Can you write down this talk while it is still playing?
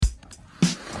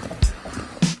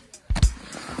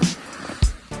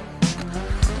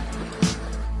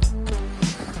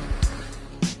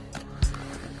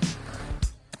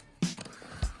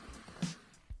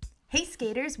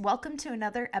skaters, welcome to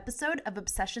another episode of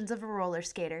Obsessions of a Roller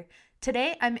Skater.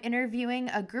 Today I'm interviewing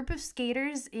a group of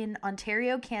skaters in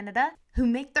Ontario, Canada, who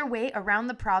make their way around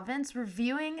the province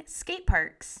reviewing skate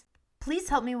parks. Please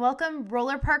help me welcome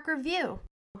Rollerpark Review.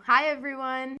 Hi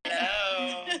everyone.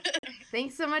 Hello.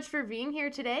 Thanks so much for being here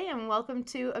today and welcome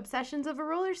to Obsessions of a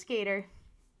Roller Skater.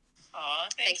 Aw,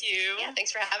 thank you. Yeah,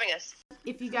 thanks for having us.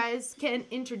 If you guys can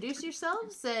introduce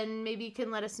yourselves and maybe you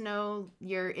can let us know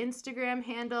your Instagram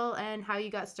handle and how you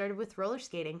got started with roller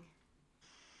skating.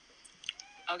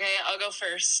 Okay, I'll go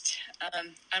first.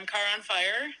 I'm Car on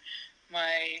Fire.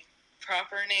 My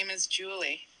proper name is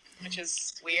Julie, which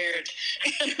is weird.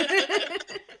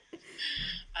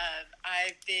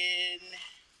 I've been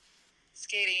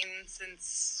skating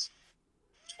since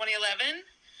 2011.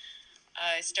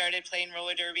 I started playing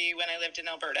roller derby when I lived in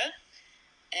Alberta.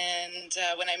 And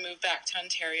when I moved back to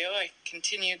Ontario, I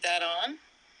continued that on.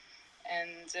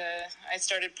 And I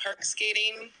started park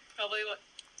skating probably,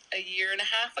 a year and a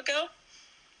half ago.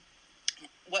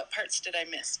 What parts did I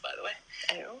miss, by the way?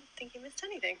 I don't think you missed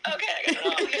anything. Okay, I got it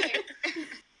all. Okay.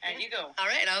 And you go. All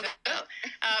right, I'll go.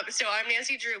 So I'm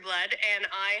Nancy Drewblood, and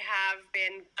I have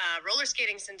been roller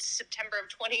skating since September of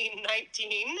 2019.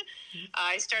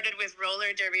 I started with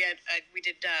roller derby we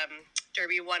did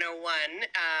Derby 101,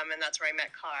 and that's where I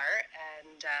met Car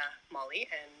and Molly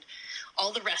and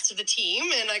all the rest of the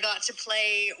team. And I got to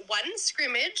play one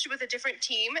scrimmage with a different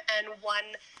team and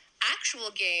one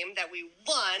actual game that we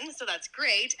won, so that's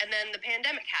great. And then the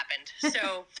pandemic happened.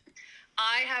 So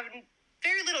I have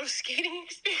very little skating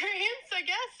experience, I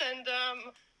guess, and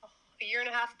a year and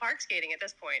a half of park skating at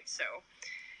this point. So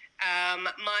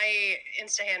my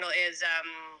Insta handle is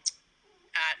at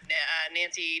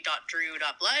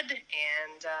nancy.drew.blood,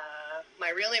 and my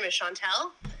real name is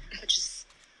Chantel, which is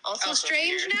also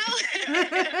strange weird.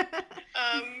 now.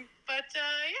 But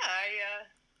I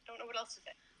don't know what else to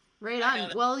say. Right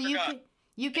on. Well,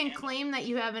 you can claim that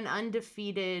you have an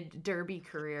undefeated derby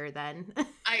career then.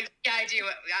 I do.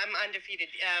 I'm undefeated.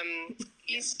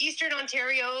 Eastern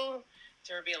Ontario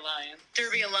Derby Alliance.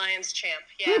 Derby Alliance champ.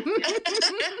 Yeah.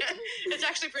 It's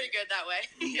actually pretty good that way.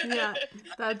 Yeah,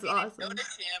 that's awesome. Go to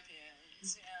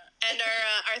champions. Yeah. And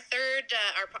our third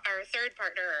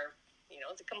partner,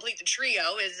 to complete the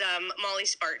trio, is Molly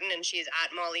Spartan, and she's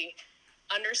at Molly_Spartan.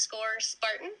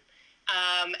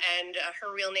 And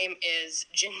her real name is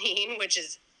Janine, which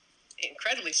is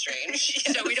incredibly strange.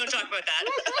 So we don't talk about that.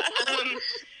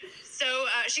 So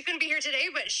she couldn't be here today,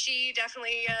 but she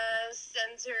definitely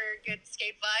sends her good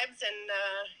skate vibes. And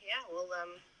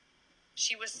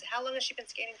how long has she been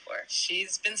skating for?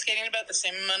 She's been skating about the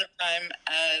same amount of time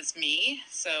as me,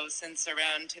 so since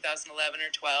around 2011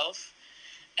 or 12.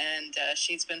 And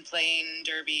she's been playing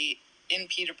derby in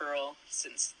Peterborough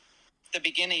since the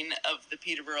beginning of the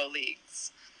Peterborough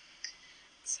leagues.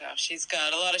 So she's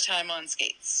got a lot of time on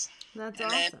skates. That's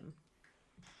and awesome.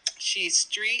 She's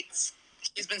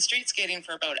been street skating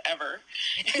for about ever.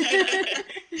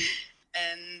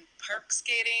 And park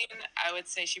skating, I would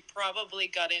say she probably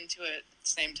got into it the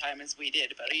same time as we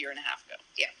did, about a year and a half ago.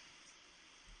 Yeah.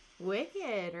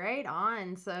 Wicked, right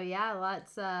on. So yeah,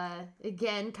 lots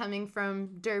again coming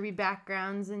from derby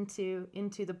backgrounds into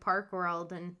the park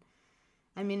world, and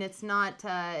I mean it's not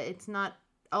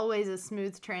always a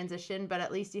smooth transition, but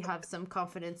at least you have some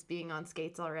confidence being on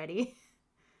skates already.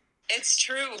 It's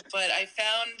true, but I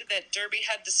found that derby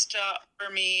had to stop for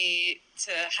me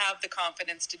to have the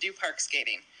confidence to do park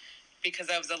skating because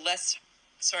I was less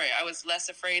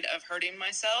afraid of hurting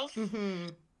myself.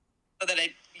 Mm-hmm. So that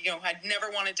I'd never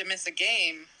wanted to miss a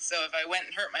game. So if I went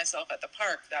and hurt myself at the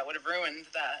park, that would have ruined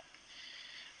that.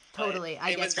 Totally,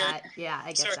 I get that. Yeah,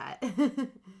 I get that.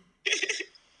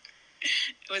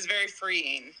 It was very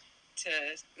freeing to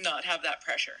not have that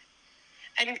pressure.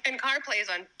 And Car plays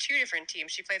on two different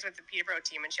teams. She plays with the Peterborough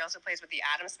team, and she also plays with the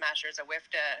Atom Smashers, a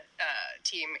WIFTA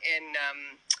team in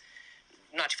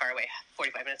not too far away,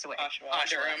 45 minutes away.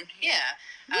 Oshawa. Yeah.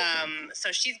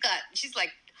 So she's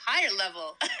like higher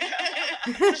level.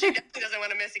 She definitely doesn't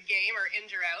want to miss a game or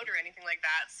injure out or anything like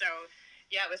that. So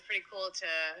yeah, it was pretty cool to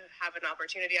have an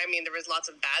opportunity. I mean, there was lots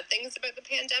of bad things about the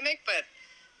pandemic, but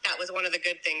that was one of the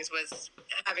good things, was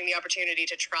having the opportunity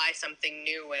to try something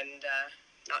new and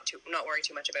not worry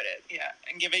too much about it. Yeah,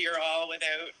 and give it your all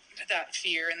without that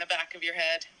fear in the back of your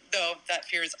head. Though that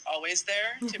fear is always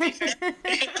there, to be fair.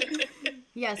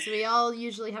 Yes, we all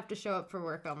usually have to show up for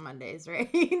work on Mondays, right?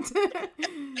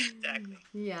 Exactly.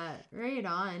 Yeah, right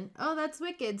on. Oh, that's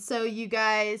wicked. So you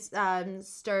guys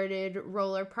started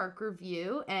Rollerpark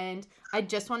Review, and I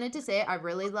just wanted to say I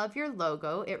really love your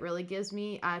logo. It really gives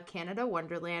me Canada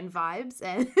Wonderland vibes,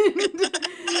 and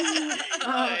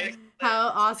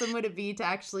How awesome would it be to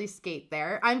actually skate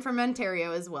there? I'm from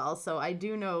Ontario as well, so I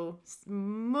do know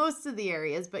most of the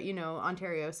areas, but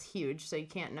Ontario's huge, so you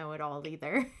can't know it all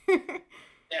either.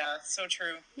 Yeah, so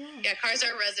true. Yeah, Car's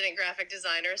our resident graphic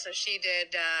designer, so she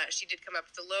did come up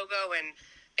with the logo, and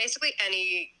basically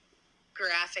any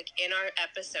graphic in our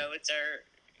episodes are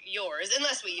yours,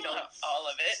 unless we, all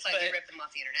of it, slightly rip them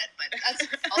off the internet, but that's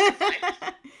also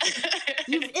fine.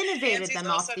 You've innovated Nancy's them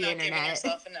off also the not internet. giving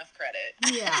herself enough credit.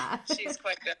 Yeah. She's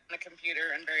quite good on the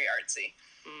computer and very artsy.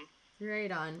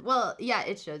 Right on. Well, yeah,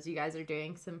 it shows you guys are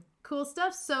doing some cool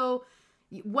stuff. So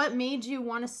what made you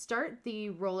want to start the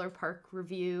Rollerpark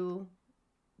review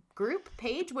group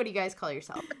page? What do you guys call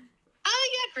yourself?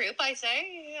 Yeah, group, I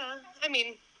say. Yeah, I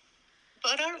mean,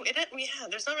 but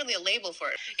there's not really a label for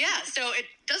it. Yeah, so it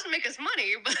doesn't make us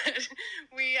money, but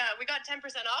we got 10%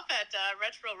 off at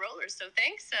Retro Rollers. So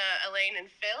thanks, Elaine and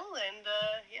Phil, and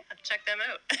check them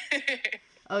out.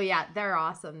 Oh yeah, they're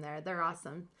awesome there. They're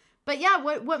awesome. But yeah,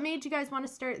 what made you guys want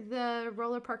to start the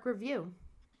Rollerpark review?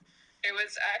 It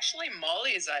was actually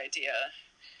Molly's idea.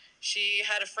 She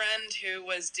had a friend who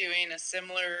was doing a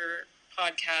similar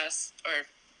podcast, or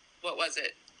what was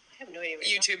it? I have no idea.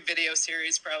 YouTube video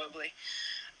series, probably.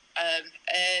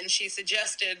 And she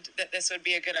suggested that this would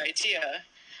be a good idea,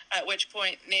 at which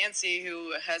point Nancy,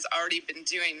 who has already been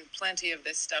doing plenty of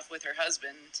this stuff with her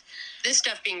husband. This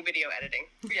stuff being video editing.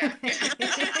 Yeah.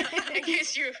 In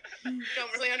case you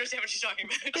don't really understand what she's talking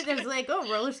about. It was like,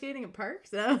 roller skating at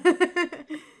parks? So.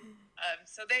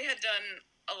 So they had done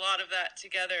a lot of that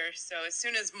together. So as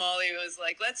soon as Molly was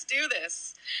like, let's do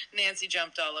this, Nancy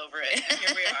jumped all over it. And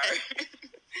here we are.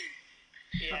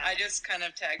 Yeah. I just kind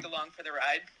of tagged along for the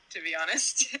ride, to be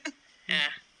honest. Yeah.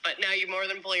 But now you more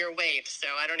than pull your weight, so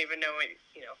I don't even know what,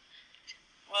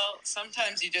 Well,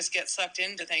 sometimes you just get sucked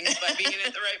into things by being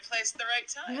at the right place at the right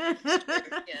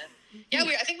time. Yeah.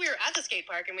 I think we were at the skate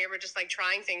park, and we were just,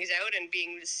 trying things out and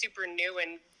being super new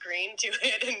and green to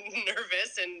it and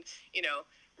nervous and,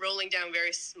 rolling down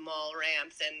very small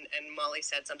ramps. And Molly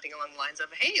said something along the lines of,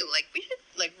 hey, we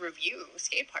should, review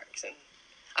skate parks. And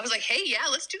I was like, hey, yeah,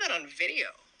 let's do that on video.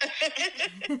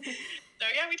 So,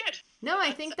 yeah, we did. No,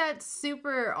 I think that's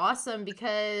super awesome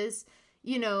because,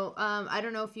 I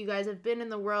don't know if you guys have been in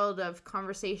the world of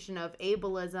conversation of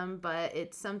ableism, but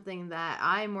it's something that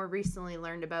I more recently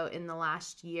learned about in the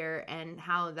last year, and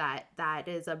how that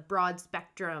is a broad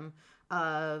spectrum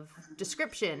of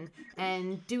description,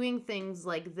 and doing things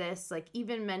like this, like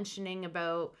even mentioning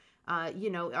about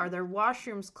are there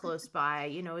washrooms close by?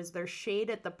 Is there shade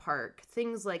at the park?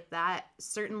 Things like that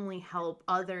certainly help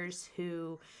others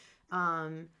who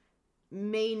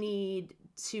may need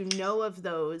to know of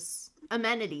those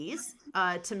amenities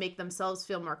to make themselves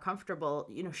feel more comfortable,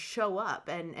 show up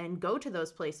and go to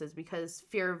those places, because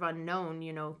fear of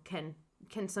unknown,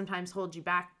 can sometimes hold you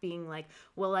back, being like,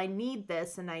 well, I need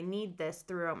this and I need this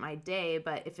throughout my day,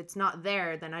 but if it's not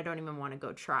there, then I don't even want to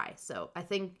go try. So I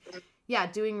think,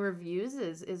 doing reviews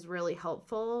is really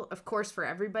helpful, of course, for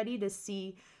everybody to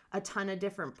see a ton of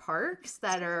different parks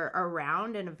that are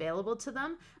around and available to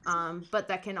them, but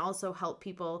that can also help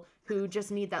people who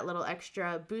just need that little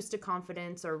extra boost of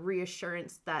confidence or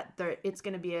reassurance that it's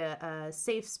going to be a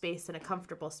safe space and a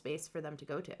comfortable space for them to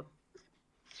go to.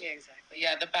 Yeah, exactly.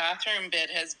 Yeah, the bathroom bit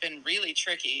has been really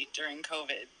tricky during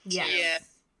COVID. Yes. Yeah.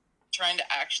 Trying to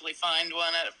actually find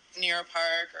one near a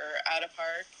park or at a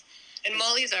park. And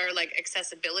Molly's our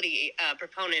accessibility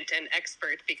proponent and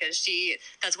expert, because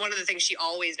that's one of the things she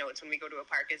always notes when we go to a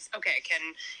park is, okay,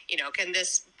 can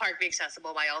this park be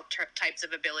accessible by all types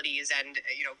of abilities, and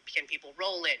can people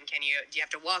roll in? Do you have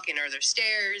to walk in? Are there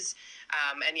stairs?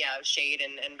 And shade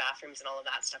and bathrooms and all of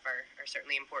that stuff are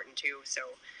certainly important too. So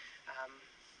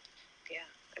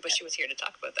I wish she was here to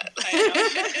talk about that.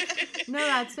 I know. No,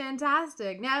 that's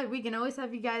fantastic. Now we can always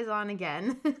have you guys on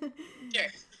again. Sure.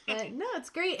 But no, it's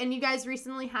great. And you guys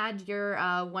recently had your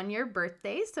 1-year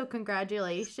birthday, so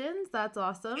congratulations. That's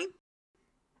awesome.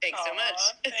 Thanks so much.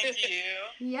 Thank you.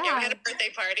 Yeah. We had a birthday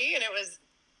party, and it was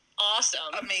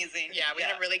awesome. Amazing. Yeah, we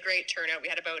had a really great turnout. We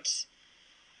had about...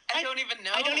 I don't even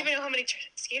know how many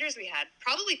skaters we had.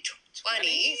 Probably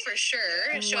 20 for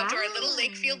sure. Show up to our little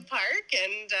Lakefield Park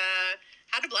and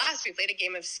had a blast. We played a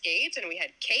game of skate, and we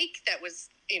had cake that was,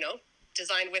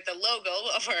 designed with the logo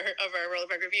of our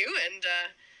Rollerpark review, and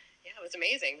it was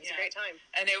amazing. It was a great time.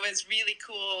 And it was really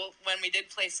cool when we did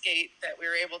play skate that we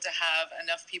were able to have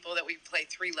enough people that we play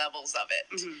 3 levels of it.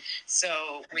 Mm-hmm.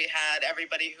 So we had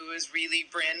everybody who was really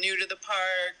brand new to the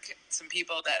park, some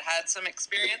people that had some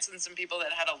experience, and some people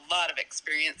that had a lot of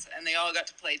experience, and they all got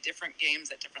to play different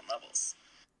games at different levels.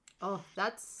 Oh,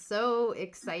 that's so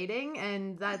exciting,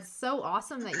 and that's so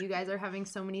awesome that you guys are having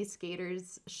so many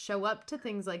skaters show up to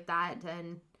things like that.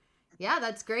 And yeah,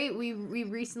 that's great. We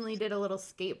recently did a little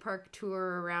skate park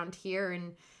tour around here,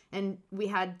 and we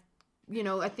had,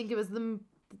 I think it was the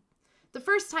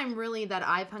first time really that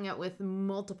I've hung out with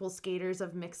multiple skaters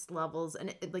of mixed levels,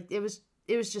 and it was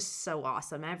just so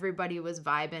awesome. Everybody was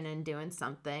vibing and doing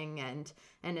something, and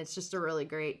it's just a really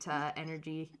great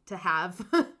energy to have.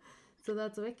 So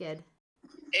that's wicked.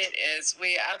 It is.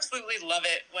 We absolutely love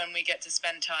it when we get to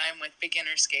spend time with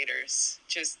beginner skaters,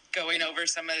 just going over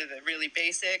some of the really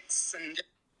basics and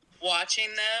watching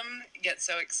them get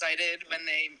so excited when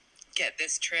they get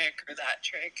this trick or that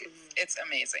trick. It's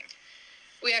amazing.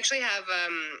 We actually have,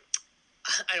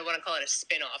 I don't want to call it a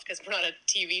spin-off because we're not a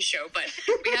TV show, but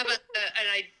we have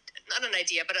not an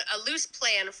idea, but a loose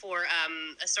plan for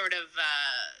a sort of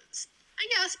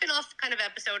spin-off kind of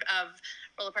episode of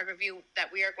Rollerpark Review that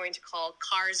we are going to call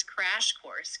Cars Crash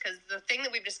Course, because the thing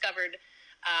that we've discovered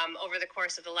over the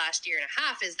course of the last year and a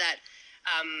half is that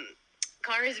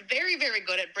Car is very, very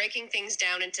good at breaking things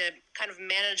down into kind of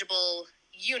manageable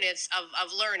units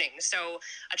of learning. So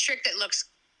a trick that looks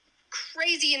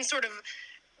crazy and sort of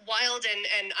wild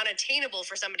and unattainable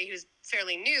for somebody who's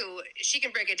fairly new, she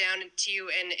can break it down to you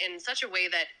in such a way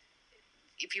that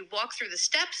if you walk through the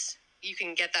steps, you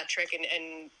can get that trick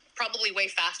and probably way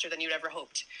faster than you'd ever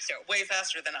hoped. So way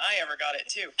faster than I ever got it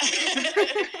too.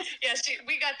 Yeah,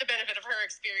 we got the benefit of her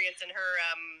experience and her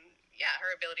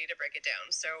her ability to break it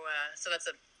down. So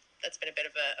that's been a bit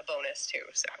of a bonus too.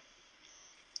 So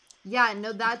yeah,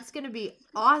 no, that's gonna be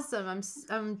awesome.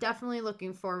 I'm definitely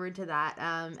looking forward to that.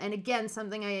 And again,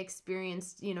 something I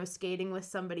experienced, skating with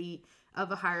somebody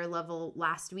of a higher level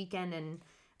last weekend, and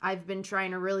I've been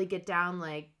trying to really get down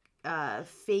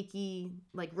fakie,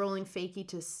 rolling fakie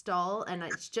to stall, and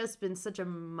it's just been such a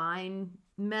mind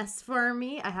mess for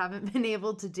me. I haven't been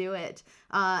able to do it.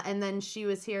 And then she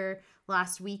was here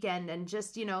last weekend and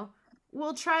just,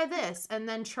 we'll try this and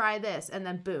then try this, and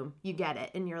then boom, you get it.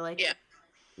 And you're like, yeah.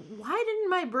 Why didn't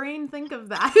my brain think of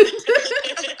that?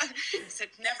 It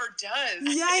never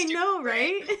does. Yeah, I know,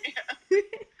 right?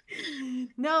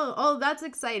 No, oh, that's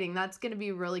exciting. That's going to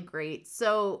be really great.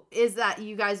 So is that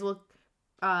you guys will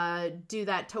do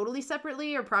that totally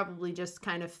separately, or probably just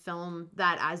kind of film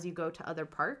that as you go to other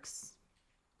parks?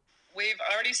 We've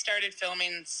already started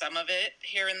filming some of it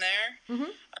here and there,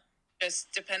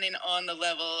 just depending on the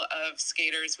level of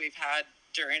skaters we've had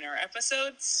during our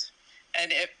episodes,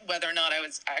 and whether or not I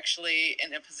was actually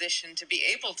in a position to be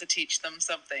able to teach them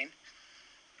something.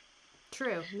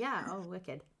 True. Yeah. Oh,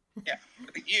 wicked. Yeah.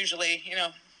 Usually,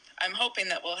 I'm hoping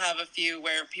that we'll have a few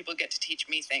where people get to teach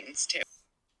me things too.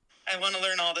 I want to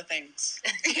learn all the things.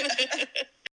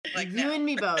 You and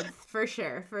me both, for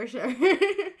sure.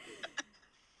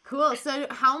 Cool. So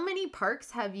how many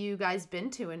parks have you guys been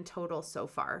to in total so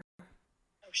far?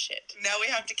 Oh, shit. Now we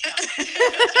have to count. Okay.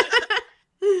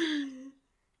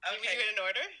 Can we do it in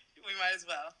order? We might as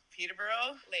well.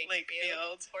 Peterborough,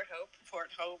 Lakefield, Port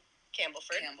Hope,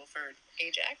 Campbellford,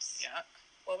 Ajax. Yeah.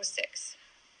 What was 6?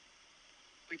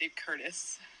 We did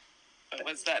Curtis. But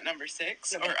was that number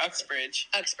 6? Or Uxbridge?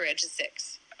 Uxbridge is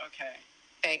 6. Okay.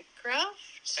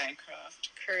 Bancroft.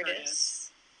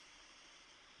 Curtis.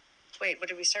 Wait, what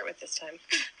did we start with this time?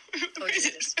 Oh,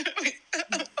 Jesus. I don't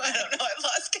know. I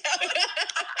lost count.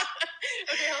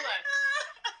 Okay, hold on.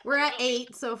 We're at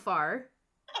 8 so far.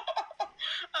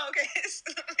 Okay.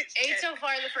 8 so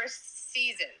far in the first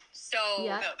season. So,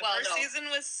 yeah. The first season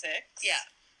was 6. Yeah.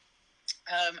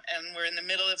 And we're in the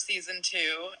middle of season 2,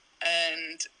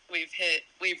 and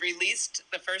we've released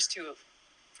the first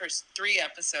 3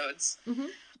 episodes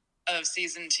of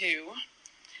season 2,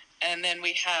 and then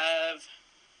we have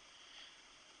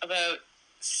about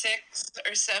 6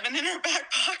 or 7 in our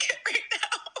back pocket right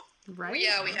now. Right.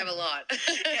 Yeah, we have a lot.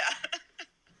 Yeah.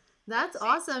 That's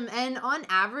awesome. And on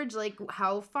average,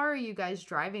 how far are you guys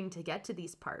driving to get to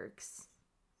these parks?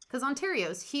 Because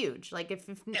Ontario's huge. If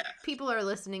people are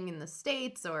listening in the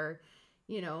States or,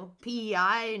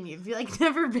 PEI, and you've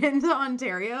never been to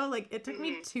Ontario, it took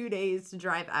me 2 days to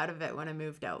drive out of it when I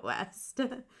moved out west.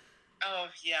 Oh,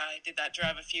 yeah, I did that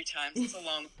drive a few times. It's a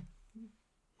long...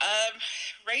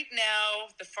 right now,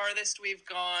 the farthest we've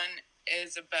gone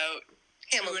is about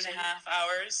Hamilton. 2.5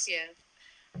 hours. Yeah.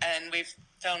 And we've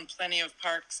found plenty of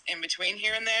parks in between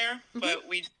here and there, but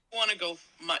we want to go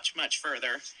much, much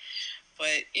further.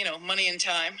 But, money and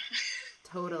time.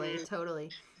 Totally.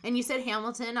 And you said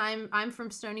Hamilton. I'm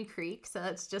from Stony Creek, so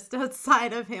that's just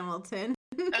outside of Hamilton.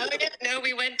 Oh, yeah. No,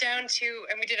 we went down to,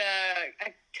 and we did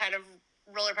a kind of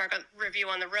roller park review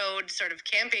on the road, sort of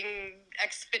camping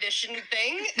expedition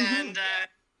thing. And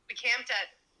we camped at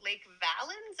Lake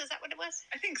Valens. Is that what it was?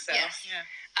 I think so. Yes. Yeah.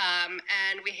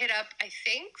 And we hit up, I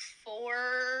think,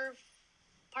 4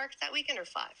 parks that weekend, or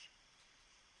 5?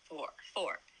 4,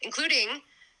 including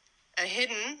a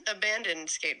hidden abandoned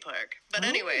skate park. But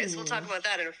anyways, we'll talk about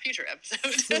that in a future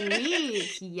episode.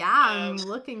 Sweet. Yeah, I'm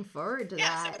looking forward to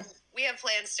that. So we have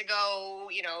plans to go,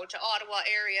 to Ottawa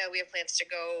area. We have plans to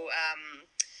go,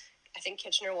 I think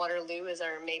Kitchener-Waterloo is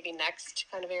our maybe next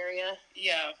kind of area.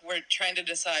 Yeah, we're trying to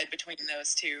decide between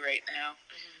those two right now.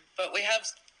 Mm-hmm. But we have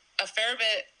a fair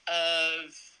bit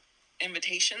of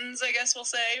invitations, I guess we'll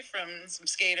say, from some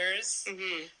skaters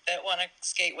that want to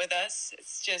skate with us.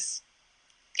 It's just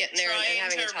getting there and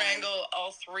having trying to wrangle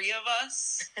all 3 of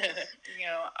us.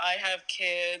 I have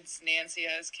kids, Nancy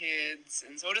has kids,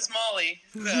 and so does Molly.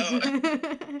 So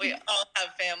we all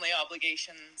have family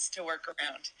obligations to work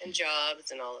around. And jobs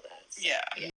and all of that. So,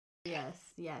 yeah.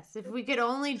 Yes. If we could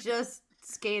only just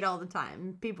skate all the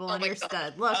time, people understood.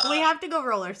 God. Look, we have to go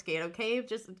roller skate, okay?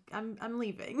 Just, I'm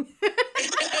leaving.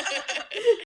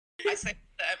 I say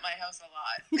that at my house a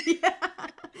lot. Yeah.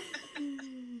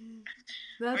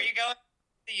 Where you going?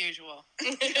 The usual.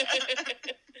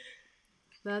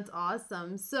 That's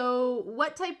awesome. So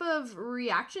what type of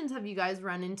reactions have you guys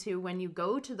run into when you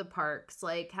go to the parks?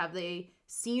 Like, have they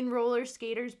seen roller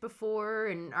skaters before,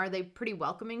 and are they pretty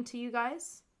welcoming to you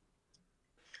guys?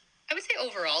 I would say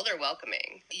overall they're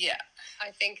welcoming. Yeah.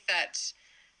 I think that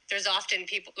there's often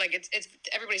people, like, it's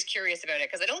everybody's curious about it,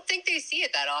 because I don't think they see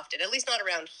it that often, at least not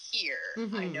around here.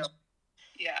 I know.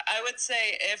 Yeah, I would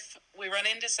say if we run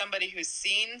into somebody who's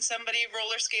seen somebody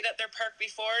roller skate at their park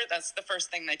before, that's the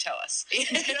first thing they tell us.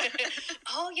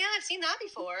 Oh, yeah, I've seen that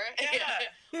before.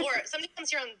 Yeah. Or somebody comes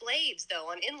here on blades,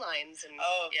 though, on inlines. And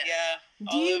yeah.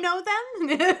 Do you know them?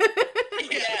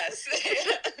 Yes.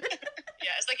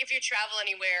 Yeah, it's like if you travel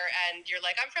anywhere and you're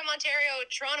like, I'm from Ontario,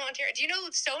 Toronto, Ontario. Do you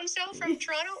know so-and-so from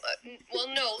Toronto? Well,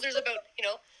 no, there's about,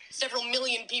 several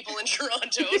million people in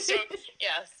Toronto. So,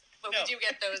 yes. But we do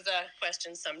get those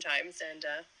questions sometimes, and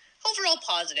overall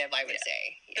positive, I would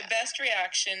say. Yeah. The best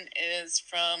reaction is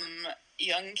from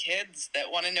young kids that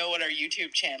want to know what our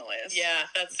YouTube channel is. Yeah,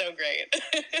 that's so great.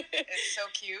 It's so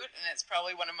cute, and it's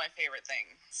probably one of my favorite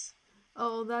things.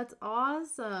 Oh, that's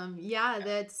awesome. Yeah,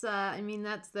 that's,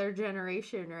 that's their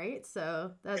generation, right?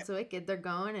 So that's wicked. They're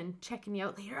going and checking you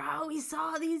out later. Oh, we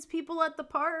saw these people at the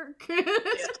park.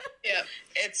 Yeah.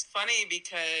 It's funny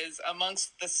because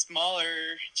amongst the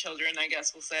smaller children, I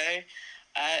guess we'll say,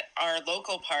 at our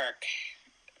local park,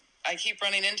 I keep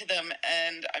running into them,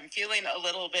 and I'm feeling a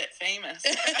little bit famous.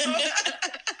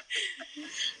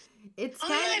 It's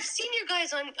I've seen you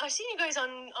guys on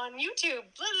YouTube.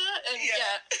 Blah, blah, and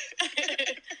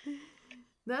yeah.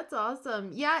 That's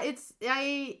awesome. Yeah,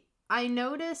 I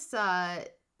notice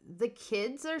the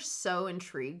kids are so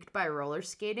intrigued by roller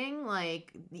skating.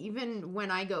 Like, even when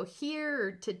I go here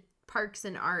or to parks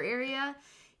in our area,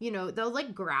 they'll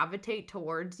like gravitate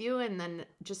towards you and then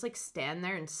just like stand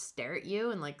there and stare at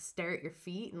you and like stare at your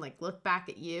feet and like look back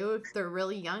at you if they're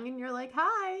really young, and you're like,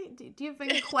 hi, do you have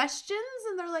any questions?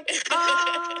 And they're like,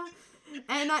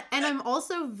 and I'm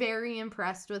also very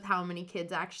impressed with how many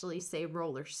kids actually say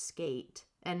roller skate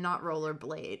and not roller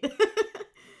blade.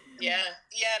 Yeah,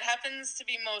 it happens to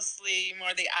be mostly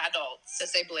more the adults that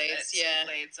say blades. Yeah,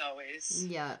 blades always.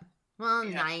 Yeah. Well,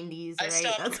 90s, right? I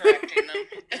stopped correcting them.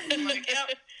 I'm like,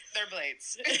 yep, they're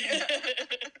blades.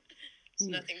 There's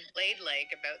nothing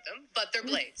blade-like about them, but they're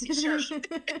blades. Sure.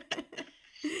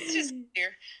 It's just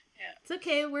here. Yeah. It's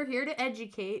okay. We're here to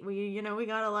educate. We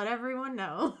gotta let everyone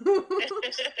know.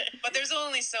 But there's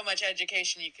only so much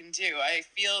education you can do. I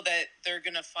feel that they're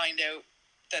gonna find out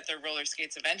that they're roller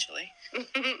skates eventually.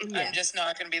 Yeah. I'm just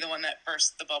not gonna be the one that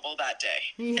burst the bubble that day.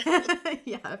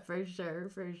 Yeah, for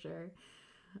sure.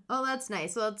 Oh, that's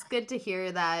nice. Well, it's good to hear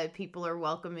that people are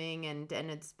welcoming and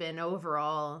it's been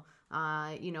overall,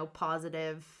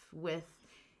 positive with,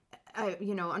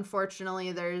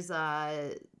 unfortunately there's,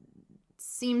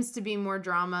 seems to be more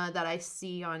drama that I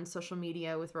see on social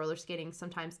media with roller skating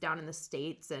sometimes down in the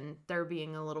States, and there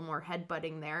being a little more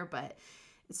headbutting there. But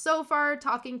so far,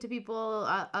 talking to people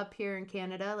up here in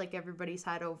Canada, like, everybody's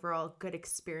had overall good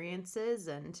experiences,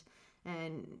 and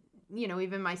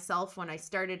even myself, when I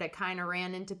started, I kind of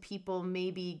ran into people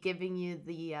maybe giving you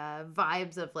the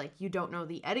vibes of like, you don't know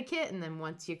the etiquette, and then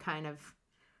once you kind of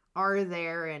are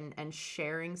there and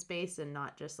sharing space and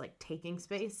not just like taking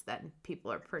space, then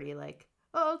people are pretty like,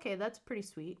 oh, okay, that's pretty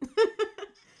sweet.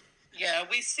 Yeah,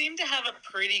 we seem to have a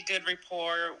pretty good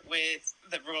rapport with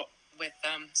the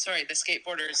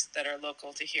skateboarders that are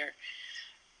local to here.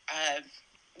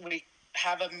 We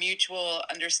have a mutual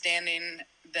understanding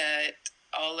that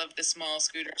all of the small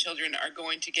scooter children are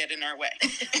going to get in our way.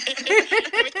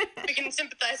 We can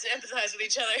sympathize and empathize with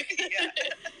each other. Yeah.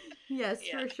 Yes,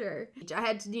 for sure. I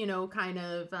had to, kind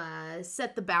of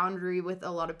set the boundary with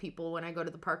a lot of people when I go to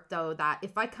the park, though, that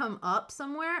if I come up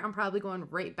somewhere, I'm probably going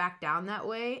right back down that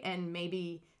way and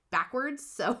maybe backwards.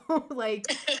 So,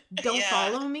 don't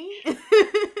follow me.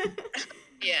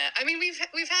 Yeah. I mean, we've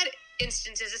had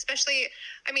instances, especially,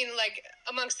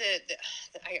 amongst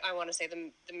I want to say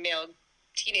the male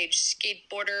teenage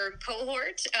skateboarder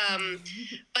cohort.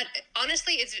 But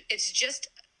honestly, it's just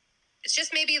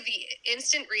maybe the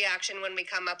instant reaction when we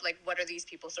come up, like, what are these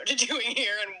people sort of doing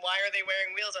here and why are they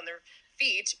wearing wheels on their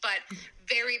feet? But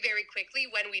very, very quickly,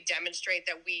 when we demonstrate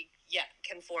that we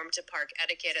conform to park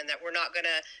etiquette and that we're not going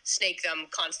to snake them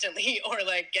constantly or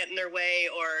get in their way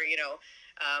or,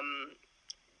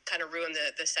 kind of ruin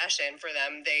the session for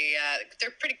them,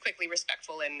 they're pretty quickly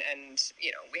respectful and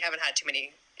we haven't had too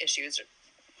many issues,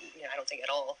 I don't think at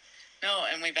all. No,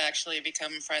 and we've actually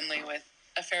become friendly with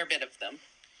a fair bit of them.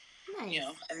 Nice.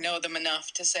 I know them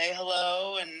enough to say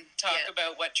hello and talk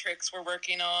about what tricks we're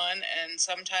working on, and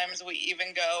sometimes we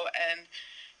even go and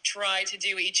try to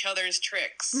do each other's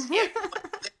tricks. What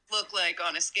does it look like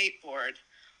on a skateboard?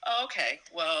 Oh, okay,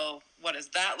 well, what does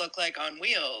that look like on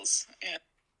wheels? Yeah.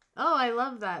 Oh, I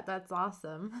love that. That's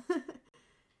awesome.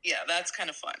 Yeah, that's kind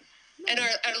of fun. And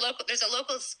there's a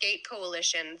local skate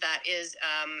coalition that is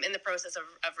in the process of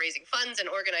raising funds and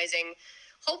organizing,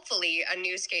 hopefully, a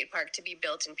new skate park to be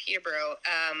built in Peterborough.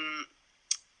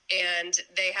 And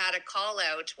they had a call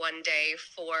out one day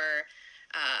for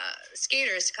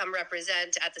skaters to come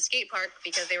represent at the skate park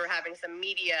because they were having some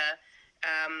media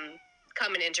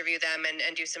come and interview them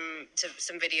and do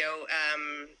some video.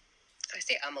 I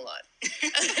say a lot.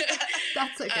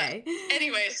 That's okay.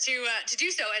 Anyways, to do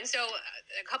so, and so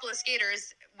a couple of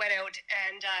skaters went out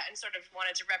and sort of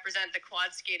wanted to represent the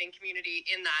quad skating community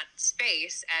in that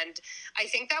space, and I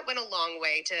think that went a long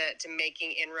way to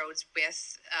making inroads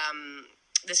with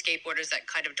the skateboarders that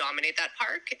kind of dominate that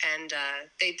park, and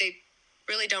they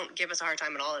really don't give us a hard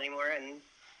time at all anymore, and.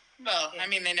 Well, I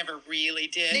mean, they never really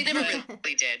did. They never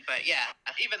really did, but yeah.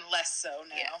 Even less so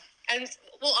now. Yeah. And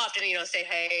we'll often, say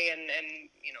hey and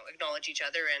acknowledge each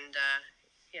other. And,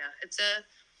 it's a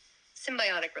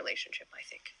symbiotic relationship, I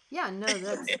think. Yeah, no,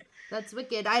 that's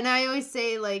wicked. And I always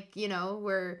say,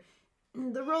 where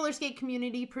the roller skate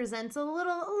community presents a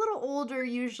little older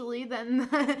usually than,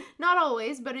 not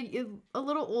always, but a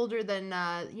little older than,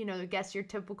 I guess your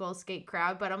typical skate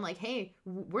crowd. But I'm like, hey,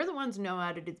 we're the ones who know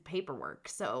how to do the paperwork.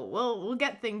 So we'll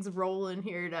get things rolling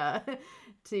here to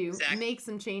Exactly. make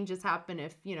some changes happen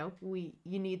if, you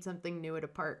need something new at a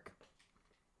park.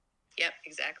 Yep,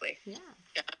 exactly. Yeah.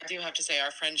 Yeah, I do have to say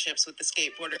our friendships with the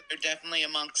skateboarders are definitely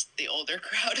amongst the older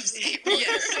crowd of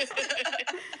skateboarders.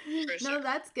 Yes. No,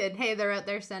 that's good. Hey, they're out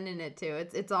there sending it too.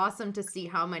 It's awesome to see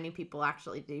how many people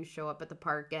actually do show up at the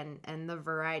park and the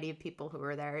variety of people who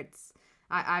are there.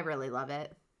 I really love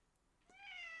it.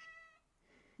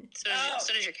 So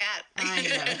does your cat. I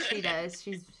know, she does.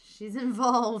 She's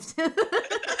involved.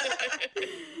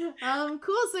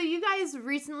 Cool. So you guys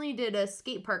recently did a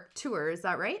skate park tour, is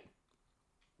that right?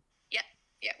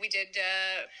 Yeah, we did.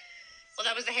 Well,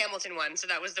 that was the Hamilton one. So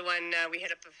that was the one we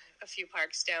hit up a few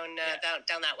parks down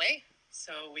that way.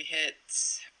 So we hit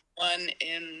one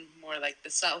in more like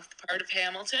the south part of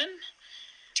Hamilton.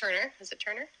 Turner. Is it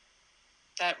Turner?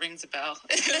 That rings a bell.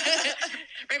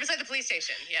 Right beside the police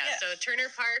station. Yeah. So Turner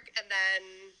Park, and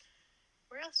then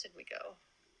where else did we go?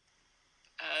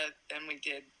 Then we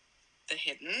did the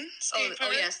hidden skate park.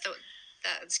 Oh yes, the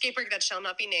skate park that shall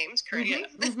not be named currently.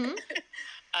 Mm-hmm.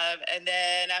 And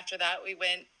then after that, we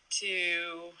went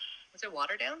to... Was it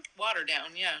Waterdown?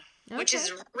 Waterdown, yeah. Okay. Which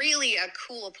is really a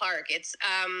cool park. It's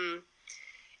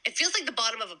it feels like the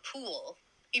bottom of a pool,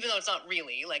 even though it's not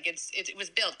really. Like it was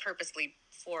built purposely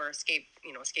for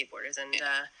skateboarders, and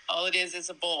all it is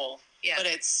a bowl. Yeah. But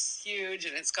it's huge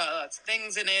and it's got lots of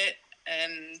things in it,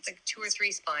 and it's like 2 or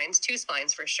 3 spines, 2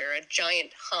 spines for sure, a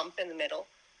giant hump in the middle,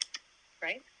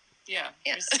 right? Yeah.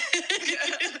 Yes.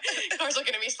 Car's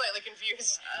looking at me slightly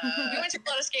confused. We went to a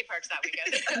lot of skate parks that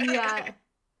weekend. Yeah.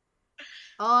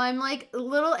 Oh, I'm like a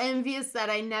little envious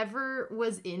that I never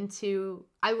was into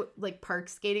park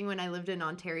skating when I lived in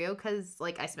Ontario, because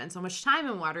I spent so much time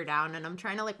in Waterdown and I'm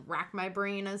trying to rack my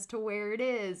brain as to where it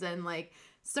is, and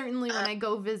certainly when I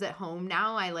go visit home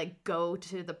now, I go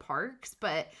to the parks,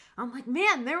 but I'm like,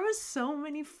 man, there was so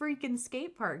many freaking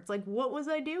skate parks. What was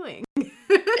I doing?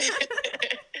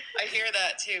 I hear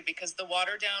that too, because the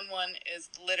Waterdown one is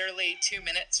literally 2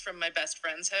 minutes from my best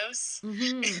friend's house.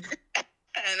 Mm-hmm.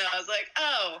 And I was like,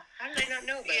 oh, How did I not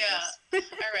know about yeah. this?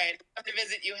 All right. I'm going to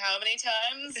visit you how many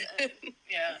times? And,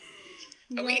 yeah.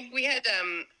 But we had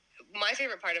my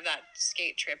favorite part of that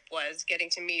skate trip was getting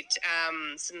to meet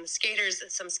some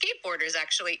skateboarders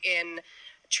actually in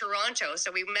Toronto.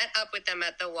 So we met up with them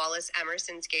at the Wallace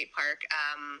Emerson Skate Park.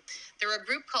 There were a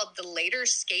group called the Later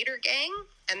Skater Gang,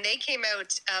 and they came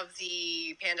out of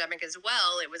the pandemic as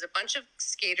well. It was a bunch of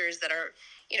skaters that are,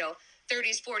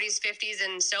 30s, 40s, 50s,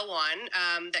 and so on,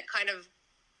 that kind of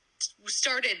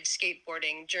started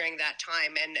skateboarding during that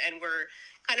time, and were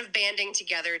kind of banding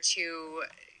together to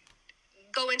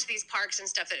go into these parks and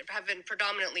stuff that have been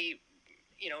predominantly,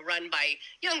 run by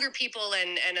younger people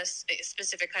and a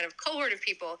specific kind of cohort of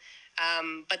people.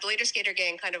 But the Later Skater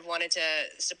Gang kind of wanted to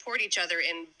support each other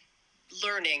in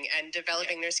learning and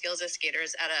developing their skills as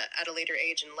skaters at a later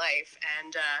age in life,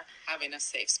 and having a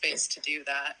safe space to do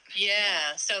that.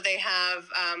 Yeah, so they have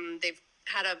they've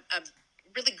had a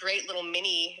really great little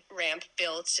mini ramp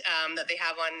built that they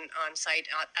have on site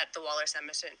at the Wallace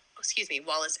Emerson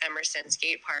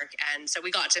Skate Park, and so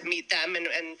we got to meet them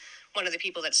and one of the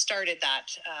people that started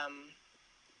that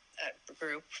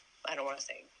group. I don't want to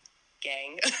say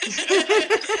gang.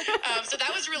 So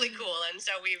that was really cool, and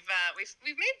so we've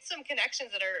made some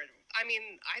connections that are, I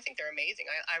think they're amazing.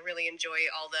 I really enjoy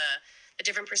all the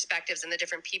different perspectives and the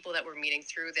different people that we're meeting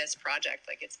through this project.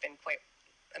 Like, it's been quite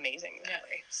amazing that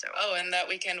way. So and that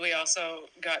weekend we also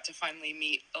got to finally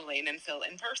meet Elaine and Phil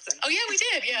in person. Oh yeah, we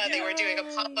did. Yeah, Yay. They were doing a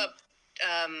pop-up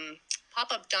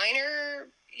diner.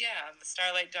 Yeah, the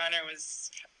Starlight Diner is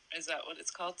that what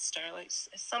it's called? Starlight?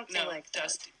 Something like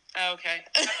that. Oh, okay.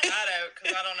 Cut that out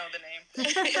because I don't know the name.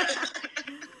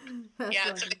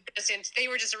 Yeah, so they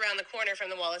were just around the corner from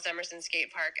the Wallace Emerson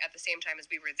Skate Park at the same time as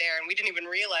we were there, and we didn't even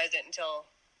realize it until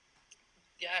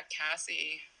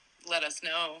Cassie let us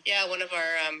know. Yeah, one of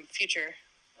our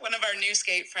new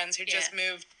skate friends who just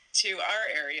moved to our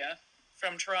area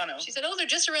from Toronto. She said, "Oh, they're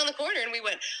just around the corner," and we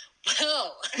went,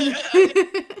 "Well,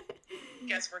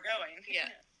 guess we're going." Yeah.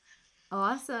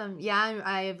 Awesome. Yeah,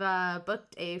 I've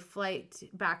booked a flight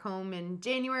back home in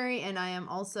January, and I am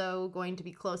also going to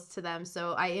be close to them.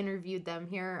 So I interviewed them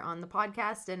here on the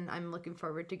podcast, and I'm looking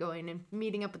forward to going and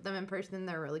meeting up with them in person.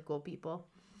 They're really cool people.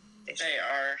 They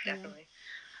are. Definitely.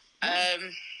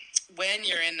 When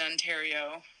you're in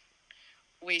Ontario,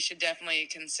 we should definitely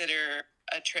consider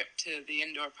a trip to the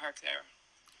indoor park there.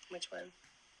 Which one?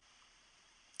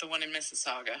 The one in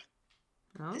Mississauga.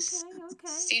 Okay.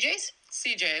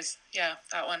 CJ's, yeah,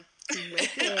 that one.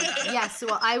 Yes,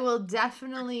 well, I will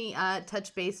definitely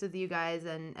touch base with you guys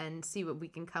and see what we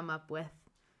can come up with,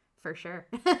 for sure.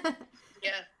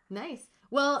 Yeah. Nice.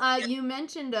 Well, you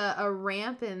mentioned a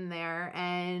ramp in there,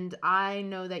 and I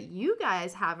know that you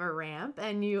guys have a ramp,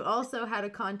 and you also had a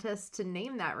contest to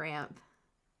name that ramp.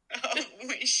 Oh,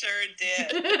 we sure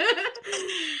did.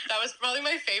 That was probably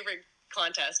my favorite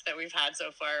contest that we've had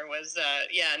so far was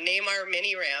name our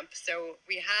mini ramp. So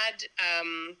we had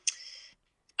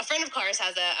a friend of ours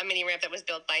has a mini ramp that was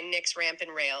built by Nick's Ramp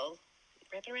and Rails.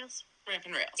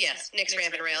 Yes, Nick's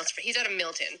Ramp and Rails. He's out of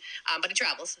Milton, but he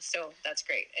travels, so that's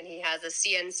great. And he has a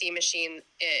CNC machine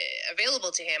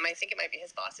available to him. I think it might be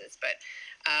his boss's, but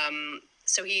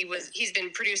so he's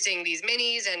been producing these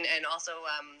minis and also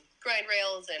grind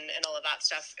rails and all of that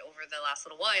stuff over the last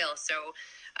little while. So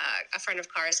a friend of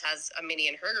ours has a mini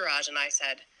in her garage, and I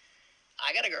said,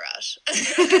 I got a garage.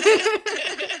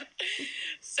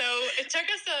 So it took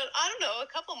us a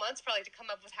couple months probably to come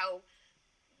up with how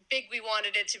big we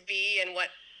wanted it to be and what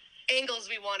angles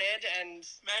we wanted, and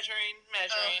measuring,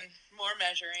 more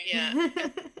measuring. Yeah.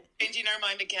 Changing our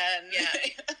mind again. Yeah.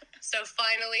 So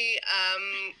finally,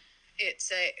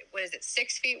 it's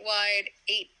 6 feet wide,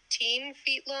 18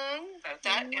 feet long, about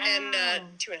that, and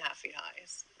 2.5 feet high,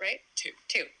 right? Two.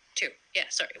 Yeah,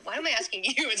 sorry. Why am I asking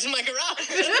you? It's in my garage.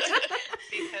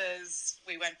 Because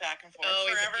we went back and forth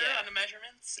forever on the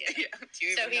measurements. Yeah. Do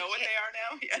you even know what they are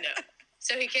now? Yeah. No.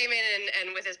 So he came in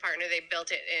and with his partner, they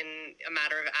built it in a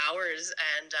matter of hours.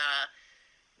 And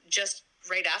just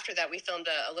right after that, we filmed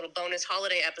a little bonus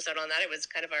holiday episode on that. It was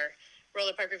kind of our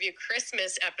Rollerpark Review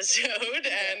Christmas episode.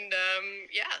 And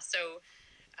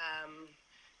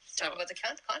talk about the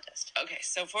contest. Okay,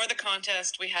 so for the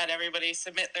contest, we had everybody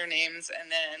submit their names, and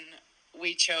then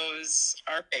we chose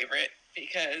our favorite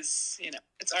because,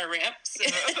 it's our ramp. So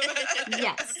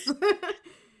Yes.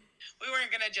 We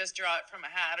weren't going to just draw it from a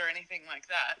hat or anything like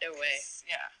that. No way.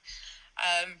 Yeah.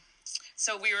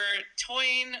 So we were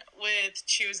toying with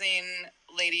choosing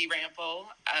Lady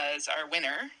Rample as our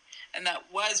winner, and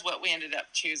that was what we ended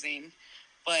up choosing.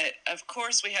 But, of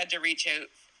course, we had to reach out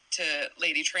to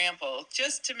Lady Trample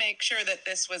just to make sure that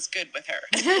this was good with her.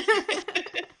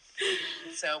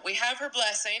 So we have her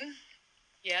blessing.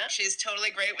 Yeah. She's totally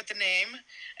great with the name.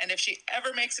 And if she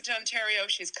ever makes it to Ontario,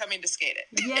 she's coming to skate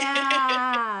it.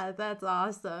 Yeah, that's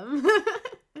awesome.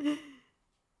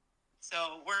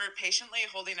 So we're patiently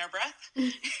holding our breath.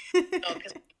 Oh,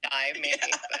 because we die, maybe.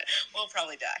 Yeah. But We'll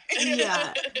probably die.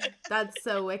 Yeah, that's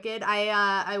so wicked.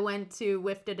 I went to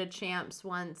Wifted a Champs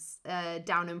once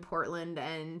down in Portland,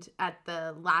 and at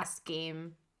the last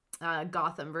game,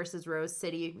 Gotham versus Rose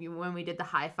City, when we did the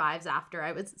high fives after,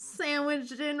 I was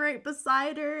sandwiched in right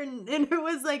beside her, and it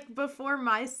was like before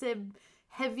my Sib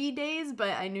heavy days, but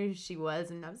I knew who she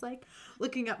was, and I was like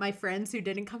looking at my friends who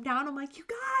didn't come down. I'm like, you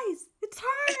guys, it's her.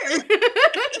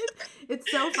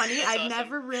 It's so funny. That's I've awesome.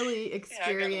 never really Yeah, I gotta love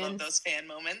experienced those fan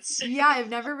moments. yeah, I've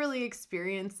never really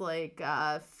experienced like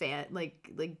fan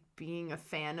like being a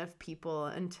fan of people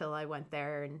until I went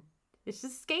there, and it's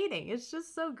just skating. It's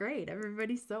just so great.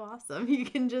 Everybody's so awesome. You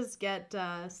can just get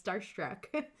starstruck.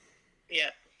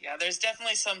 yeah. Yeah, there's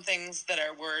definitely some things that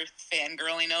are worth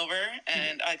fangirling over,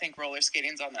 and I think roller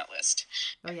skating's on that list.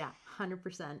 Oh yeah,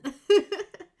 100%.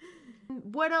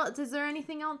 What else? Is there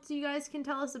anything else you guys can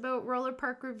tell us about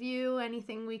Rollerpark Review?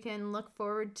 Anything we can look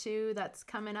forward to that's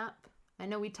coming up? I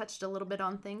know we touched a little bit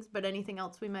on things, but anything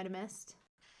else we might have missed?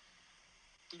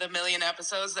 The million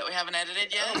episodes that we haven't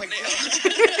edited yet. Oh my God.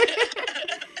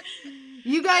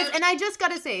 You guys, and I just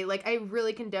gotta say, like, I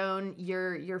really condone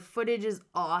your footage is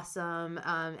awesome.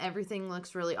 Everything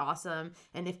looks really awesome.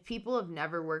 And if people have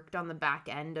never worked on the back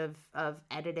end of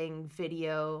editing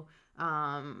video,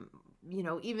 you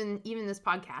know, even this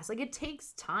podcast, like, it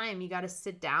takes time. You got to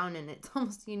sit down, and it's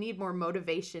almost, you need more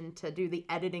motivation to do the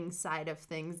editing side of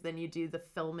things than you do the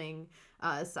filming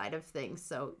side of things.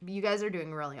 So you guys are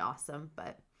doing really awesome,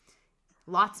 but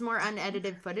lots more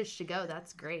unedited footage to go.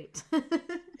 That's great.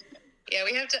 Yeah,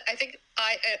 we have to, I think,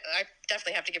 I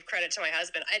definitely have to give credit to my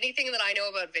husband. Anything that I know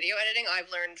about video editing,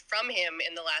 I've learned from him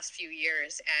in the last few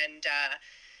years, and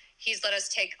he's let us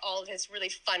take all of his really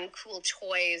fun, cool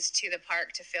toys to the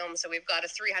park to film. So we've got a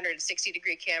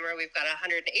 360-degree camera, we've got a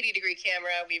 180-degree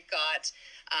camera, we've got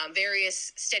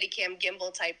various Steadicam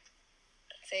gimbal type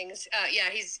things. Yeah,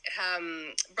 he's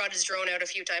brought his drone out a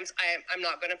few times. I'm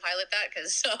not going to pilot that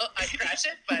because I'd crash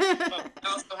it. But I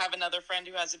also have another friend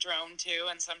who has a drone too,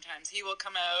 and sometimes he will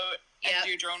come out and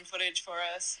do drone footage for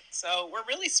us. So we're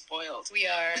really spoiled. We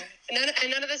are.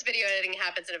 None of this video editing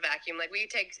happens in a vacuum. Like, we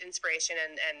take inspiration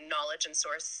and knowledge and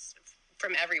source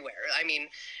from everywhere. I mean,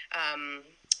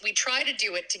 we try to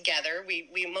do it together.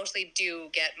 We mostly do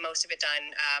get most of it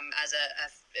done as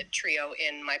a trio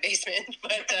in my basement,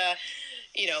 but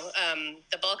you know,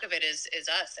 the bulk of it is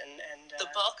us, and the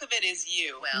bulk of it is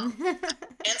you. Well,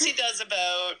 Nancy does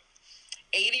about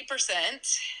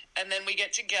 80%, and then we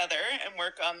get together and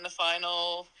work on the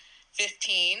final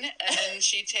 15, and then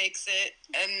she takes it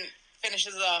and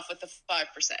finishes it off with the 5%.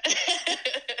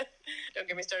 Don't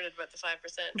get me started about the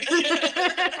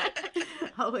 5%.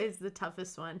 Always the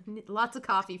toughest one. Lots of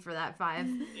coffee for that 5.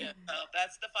 Yeah, well,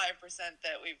 that's the 5%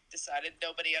 that we've decided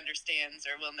nobody understands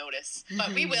or will notice.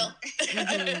 But we will.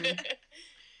 Mhm.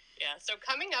 Yeah, so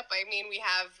coming up, I mean, we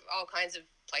have all kinds of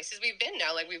places we've been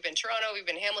now. Like, we've been Toronto, we've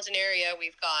been Hamilton area,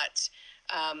 we've got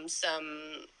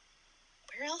some...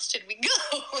 Where else did we go?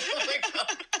 Oh my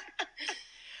God.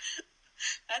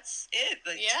 That's it.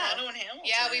 Like Toronto and Hamilton.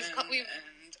 Yeah,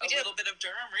 and a little bit of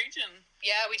Durham region.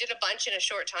 Yeah, we did a bunch in a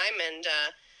short time,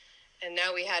 and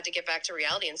now we had to get back to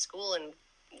reality in school and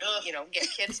you know, get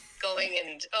kids going,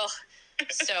 and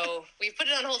so we've put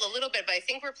it on hold a little bit, but I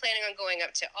think we're planning on going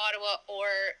up to Ottawa or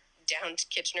down to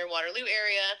Kitchener, Waterloo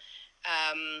area.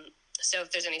 So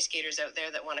if there's any skaters out there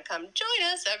that want to come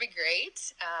join us, that'd be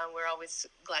great. We're always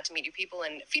glad to meet new people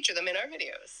and feature them in our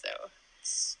videos. So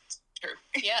It's true.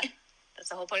 yeah. That's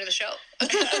the whole point of the show.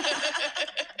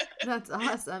 That's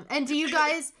awesome. And do you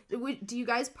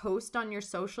guys post on your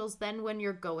socials then when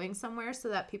you're going somewhere so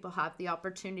that people have the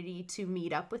opportunity to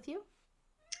meet up with you?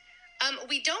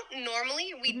 We don't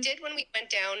normally. We did when we went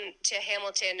down to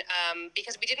Hamilton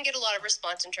because we didn't get a lot of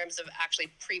response in terms of actually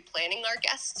pre-planning our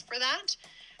guests for that.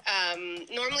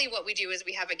 Normally what we do is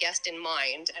we have a guest in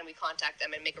mind and we contact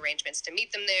them and make arrangements to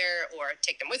meet them there or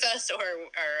take them with us or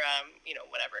you know,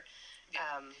 whatever.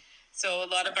 So a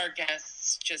lot of our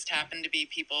guests just happen to be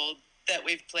people that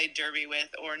we've played derby with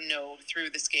or know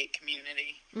through the skate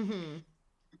community. Mm-hmm.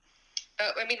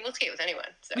 I mean, we'll skate with anyone.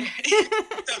 So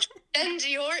send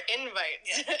your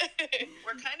invites. Yeah.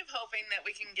 We're kind of hoping that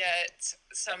we can get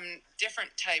some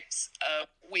different types of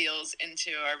wheels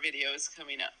into our videos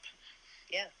coming up.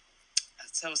 Yeah.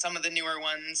 So some of the newer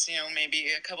ones, maybe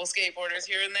a couple skateboarders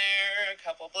here and there, a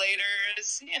couple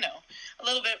bladers, a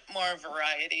little bit more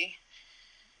variety.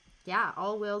 Yeah,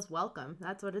 all wheels welcome.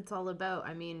 That's what it's all about.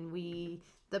 I mean,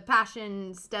 the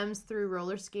passion stems through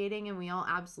roller skating and we all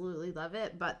absolutely love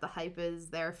it, but the hype is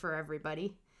there for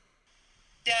everybody.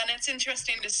 Yeah, and it's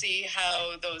interesting to see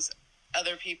how those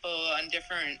other people on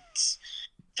different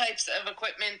types of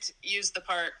equipment use the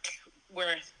park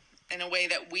where in a way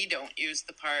that we don't use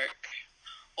the park,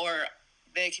 or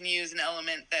they can use an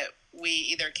element that we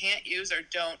either can't use or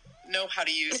don't know how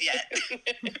to use yet.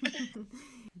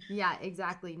 Yeah,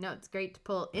 exactly. No, it's great to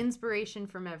pull inspiration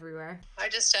from everywhere.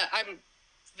 I'm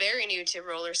very new to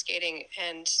roller skating,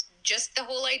 and just the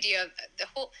whole idea, the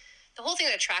whole thing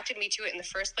that attracted me to it in the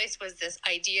first place was this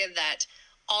idea that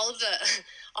all of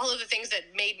the things that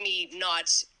made me not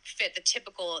fit the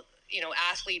typical,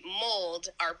 athlete mold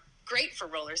are great for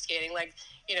roller skating. Like,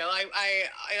 I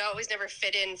always never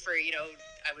fit in for,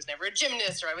 I was never a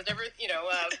gymnast, or I was never,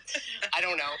 I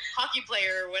don't know, hockey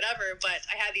player or whatever, but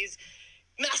I had these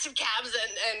massive calves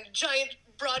and giant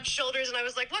broad shoulders, and I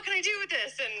was like, what can I do with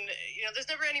this? And there's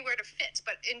never anywhere to fit.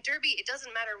 But in derby, it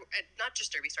doesn't matter. Not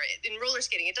just derby, sorry. In roller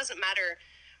skating, it doesn't matter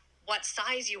what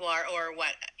size you are, or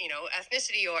what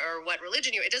ethnicity, or what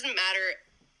religion you are. It doesn't matter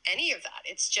any of that.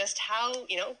 It's just how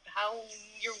how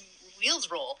your wheels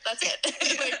roll. That's it.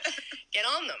 Like, get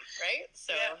on them, right?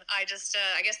 So yeah. I guess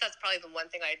that's probably the one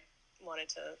thing I wanted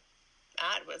to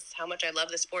add, was how much I love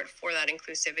the sport for that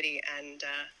inclusivity and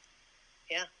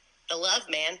yeah, the love,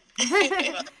 man.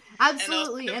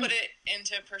 Absolutely. And to put it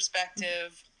into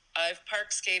perspective, I've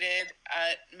park skated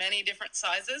at many different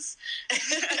sizes,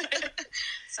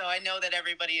 so I know that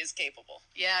everybody is capable.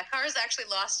 Yeah, Cara's actually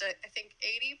lost, I think,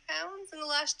 80 pounds in the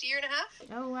last year and a half.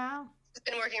 Oh, wow. She's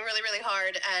been working really, really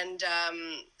hard, and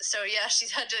so yeah,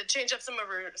 she's had to change up some of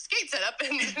her skate setup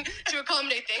and to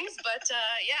accommodate things. But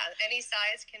yeah, any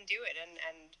size can do it,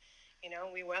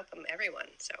 and we welcome everyone.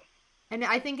 So. And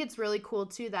I think it's really cool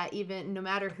too that even no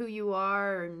matter who you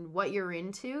are and what you're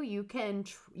into, you can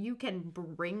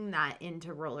bring that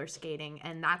into roller skating,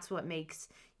 and that's what makes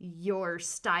your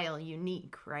style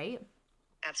unique, right?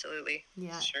 Absolutely.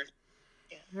 Yeah. Sure.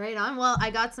 Yeah. Right on. Well, I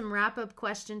got some wrap-up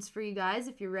questions for you guys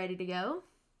if you're ready to go.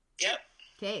 Yep.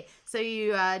 Okay. So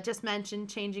you just mentioned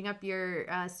changing up your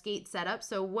skate setup.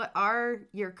 So what are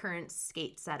your current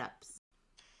skate setups?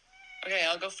 Okay,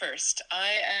 I'll go first.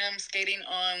 I am skating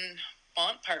on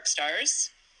Park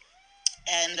Stars,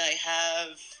 and I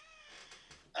have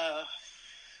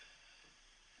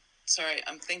sorry,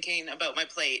 I'm thinking about my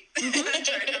plate. I'm trying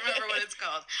to remember what it's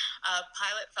called.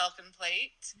 Pilot Falcon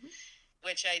plate,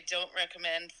 which I don't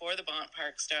recommend for the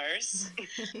Park Stars.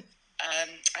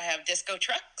 I have disco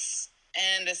trucks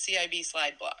and a CIB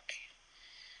slide block.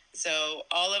 So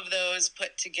all of those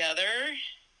put together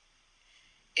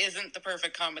isn't the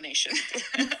perfect combination.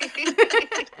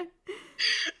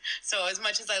 So as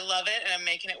much as I love it and I'm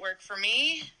making it work for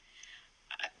me,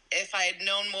 if I had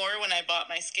known more when I bought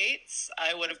my skates,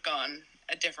 I would have gone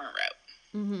a different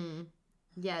route. Mm-hmm.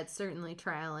 Yeah, it's certainly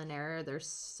trial and error. There's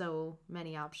so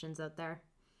many options out there.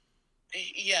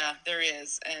 Yeah, there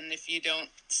is. And if you don't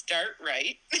start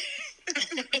right,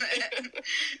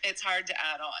 it's hard to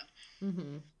add on.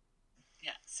 Mm-hmm.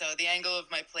 Yeah, so the angle of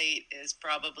my plate is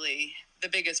probably the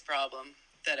biggest problem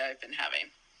that I've been having.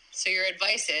 So your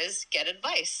advice is get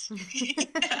advice.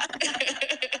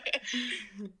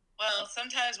 Well,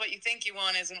 sometimes what you think you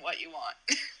want isn't what you want.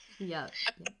 Yeah.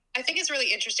 I think it's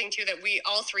really interesting too that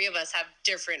all three of us have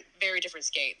very different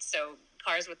skates. So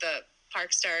Cars with the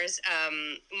Park Stars,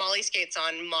 Molly skates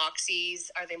on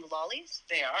Moxie's. Are they lollies?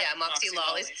 They are. Yeah, Moxie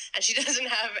lollies. And she doesn't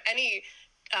have any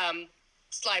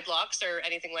slide blocks or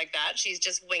anything like that. She's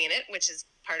just winging it, which is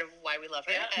part of why we love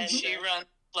her. Yeah, and she runs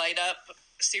light up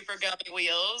super gummy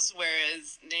wheels,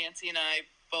 whereas Nancy and I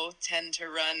both tend to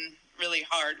run really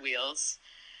hard wheels.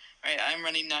 Right, I'm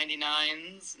running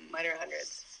 99s. Mine are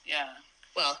 100s. Yeah.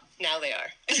 Well, now they are.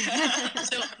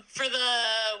 So for the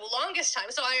longest time,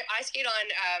 so I skate on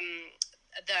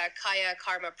the Kaya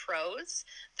Karma Pros,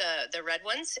 the red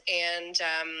ones, and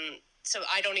so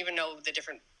I don't even know the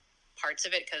different parts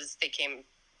of it because they came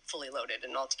fully loaded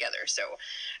and all together. So,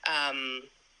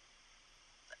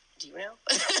 do you know?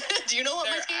 Do you know what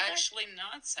my skates are? They're actually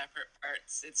not separate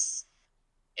parts. It's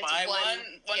buy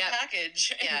one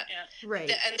package. Yeah. Yeah.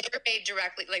 Right. And they were made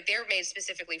directly, like they were made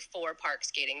specifically for park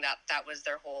skating. That was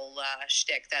their whole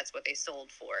shtick. That's what they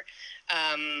sold for.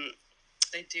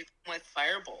 They do come with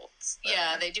Firebolts.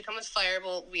 Yeah, they do come with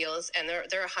Firebolt wheels, and they're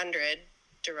 100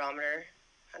 durometer.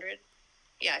 100?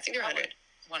 Yeah, I think they're 100.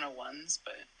 101s,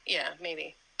 but yeah,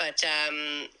 maybe. But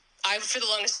I, for the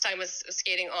longest time, was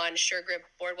skating on Sure Grip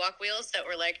boardwalk wheels that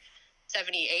were like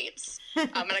 78s.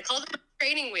 And I called them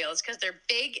training wheels because they're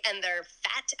big and they're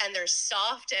fat and they're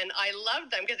soft. And I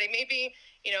loved them because they made me,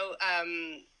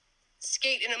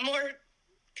 skate in a more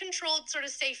controlled, sort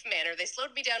of safe manner. They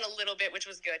slowed me down a little bit, which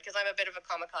was good because I'm a bit of a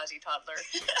kamikaze toddler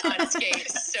on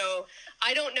skates. So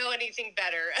I don't know anything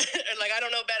better. Like, I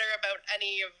don't know better about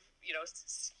any of,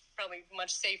 probably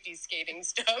much safety skating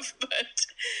stuff. But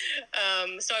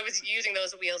so I was using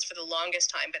those wheels for the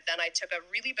longest time. But then I took a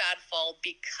really bad fall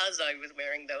because I was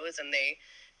wearing those, and they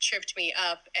tripped me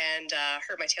up and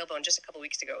hurt my tailbone just a couple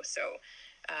weeks ago. So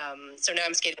now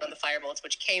I'm skating on the Firebolts,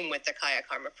 which came with the Kayak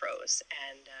Karma Pros,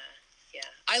 and yeah,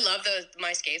 I love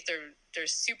my skates. They're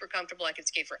super comfortable. I can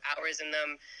skate for hours in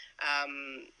them.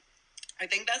 I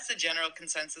think that's the general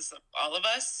consensus of all of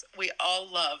us. We all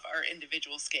love our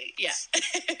individual skates. Yeah.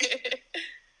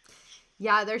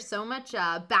 Yeah, there's so much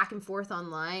back and forth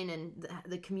online, and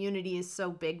the community is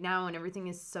so big now, and everything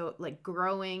is so like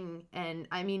growing. And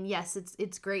I mean, yes,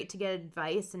 it's great to get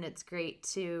advice, and it's great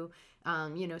to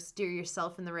steer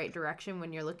yourself in the right direction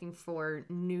when you're looking for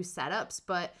new setups.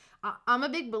 But I'm a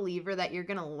big believer that you're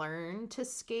gonna learn to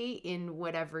skate in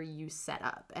whatever you set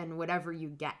up and whatever you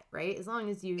get, right? As long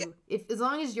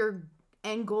as your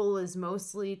end goal is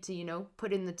mostly to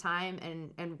put in the time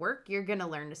and work, you're gonna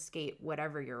learn to skate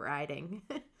whatever you're riding.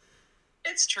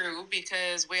 It's true,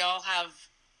 because we all have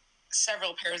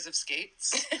several pairs of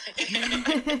skates.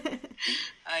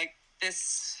 Like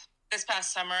this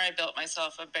past summer, I built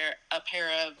myself a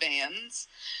pair of Vans.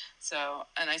 So,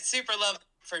 and I super love them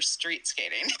for street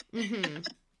skating. Mm-hmm.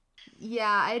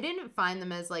 Yeah, I didn't find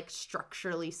them as like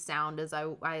structurally sound as I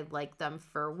like them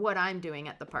for what I'm doing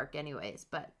at the park anyways,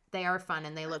 but they are fun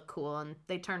and they look cool and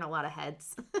they turn a lot of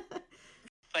heads.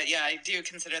 But yeah, I do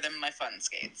consider them my fun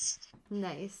skates.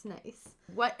 Nice.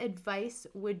 What advice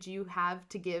would you have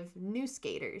to give new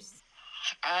skaters?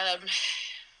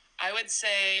 I would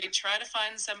say try to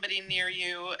find somebody near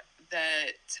you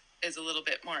that is a little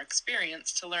bit more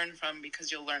experienced to learn from,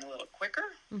 because you'll learn a little quicker.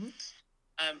 Mm-hmm.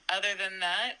 Other than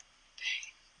that,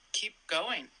 keep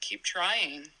going, keep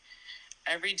trying.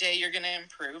 Every day you're going to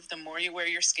improve. The more you wear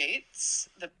your skates,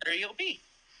 the better you'll be.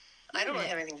 I don't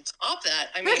have anything to top that.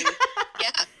 I mean,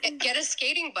 yeah, get a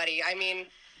skating buddy. I mean,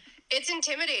 it's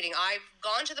intimidating. I've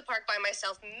gone to the park by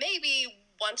myself maybe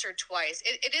once or twice.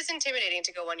 It is intimidating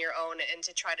to go on your own and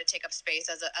to try to take up space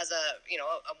as a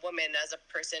woman, as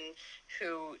a person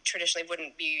who traditionally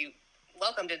wouldn't be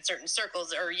welcomed in certain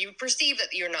circles, or you perceive that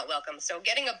you're not welcome. So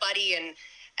getting a buddy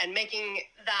and making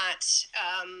that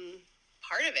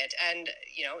part of it, and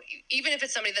even if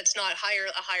it's somebody that's not a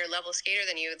higher level skater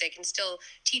than you, they can still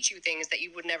teach you things that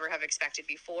you would never have expected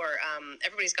before.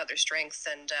 Everybody's got their strengths,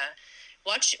 and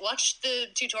watch the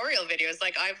tutorial videos.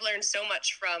 Like, I've learned so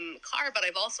much from Car, but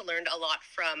I've also learned a lot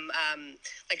from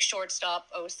like Shortstop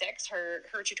 06.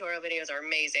 Her tutorial videos are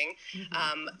amazing.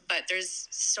 Mm-hmm. But there's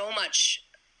so much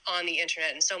on the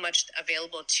internet and so much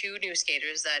available to new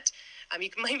skaters that you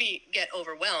can maybe get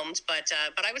overwhelmed, but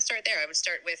I would start there. I would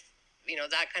start with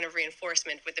that kind of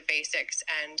reinforcement with the basics,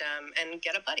 and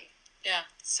get a buddy. Yeah.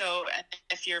 So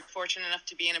if you're fortunate enough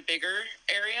to be in a bigger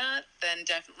area, then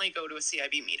definitely go to a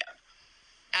CIB meetup.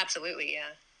 Absolutely.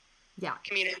 Yeah.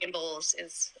 Community in bowls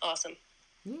is awesome.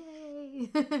 Yay.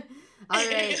 All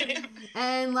right.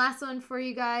 And last one for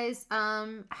you guys.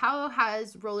 How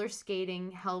has roller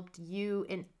skating helped you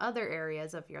in other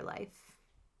areas of your life?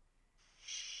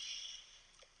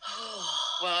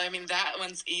 Well, I mean, that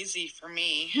one's easy for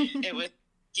me. It was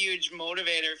a huge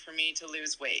motivator for me to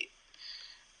lose weight.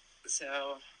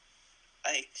 So,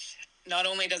 not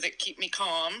only does it keep me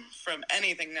calm from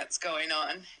anything that's going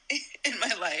on in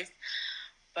my life,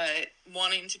 but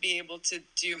wanting to be able to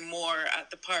do more at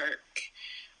the park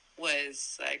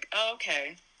was like, oh,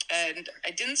 okay. And I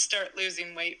didn't start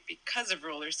losing weight because of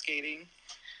roller skating.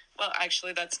 Well,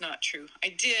 actually, that's not true.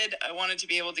 I wanted to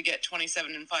be able to get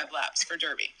 27 and 5 laps for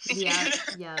Derby.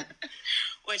 Yeah.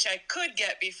 Which I could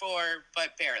get before,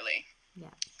 but barely. Yeah.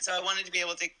 So I wanted to be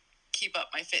able to keep up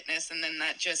my fitness, and then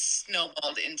that just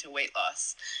snowballed into weight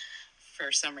loss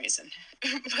for some reason.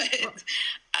 But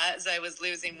as I was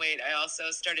losing weight, I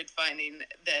also started finding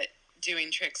that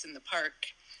doing tricks in the park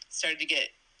started to get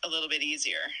a little bit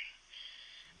easier.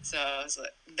 So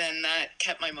then that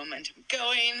kept my momentum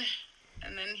going.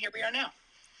 And then here we are now.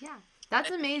 Yeah, that's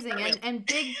amazing. And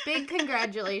big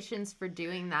congratulations for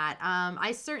doing that.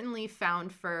 I certainly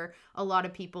found for a lot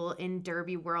of people in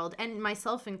Derby world, and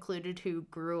myself included, who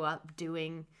grew up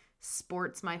doing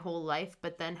sports my whole life,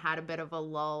 but then had a bit of a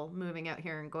lull moving out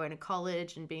here and going to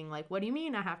college and being like, what do you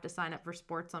mean I have to sign up for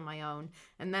sports on my own?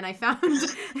 And then I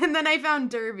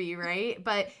found Derby, right?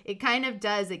 But it kind of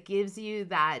does, it gives you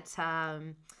that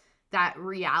that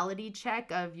reality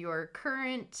check of your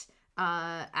current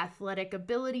athletic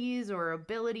abilities,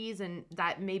 and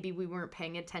that maybe we weren't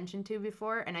paying attention to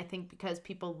before. And I think because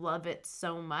people love it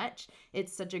so much,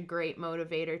 it's such a great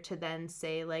motivator to then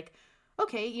say like,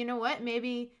 okay, you know what,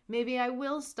 maybe I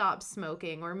will stop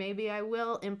smoking, or maybe I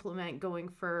will implement going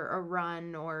for a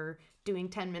run or doing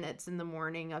 10 minutes in the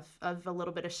morning of a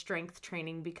little bit of strength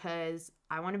training because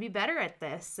I want to be better at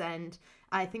this. And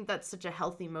I think that's such a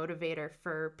healthy motivator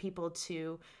for people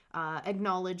to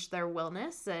acknowledge their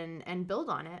wellness and build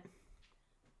on it.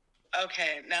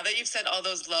 Okay, now that you've said all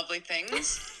those lovely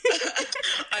things,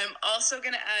 I'm also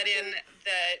going to add in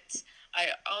that I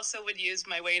also would use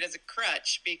my weight as a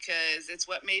crutch because it's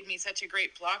what made me such a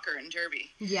great blocker in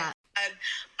Derby. Yeah. I had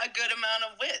a good amount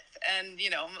of width, and, you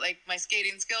know, like my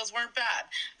skating skills weren't bad.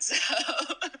 So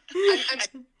I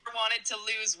wanted to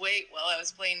lose weight while I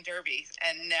was playing Derby,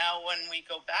 and now when we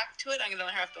go back to it, I'm going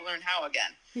to have to learn how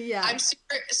again. Yeah. I'm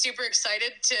super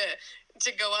excited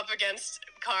to go up against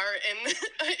Carr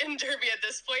in Derby at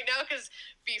this point now, because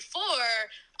before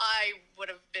I would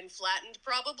have been flattened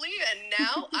probably, and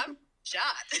now I'm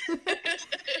shot.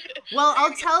 Well,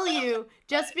 I'll tell you,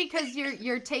 just because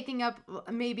you're taking up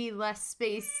maybe less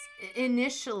space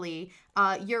initially,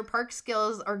 your park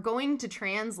skills are going to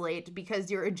translate because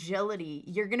your agility,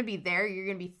 you're going to be there, you're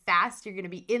going to be fast, you're going to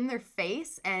be in their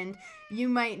face, and you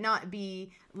might not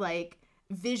be like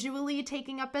visually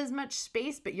taking up as much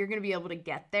space, but you're going to be able to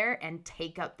get there and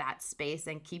take up that space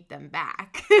and keep them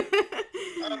back.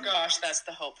 Oh gosh, that's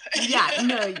the hope.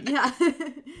 Yeah.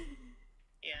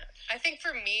 Yeah, I think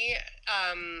for me,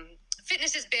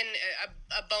 fitness has been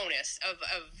a bonus of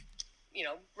you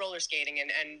know, roller skating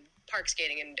and park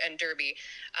skating and Derby,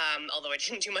 although I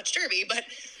didn't do much Derby,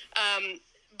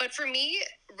 but for me,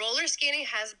 roller skating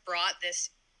has brought this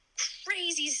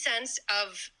crazy sense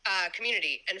of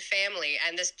community and family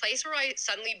and this place where I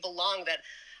suddenly belong, that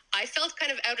I felt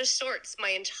kind of out of sorts my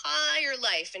entire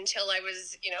life until I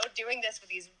was, you know, doing this with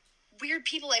these weird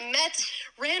people I met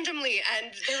randomly,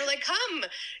 and they were like, come,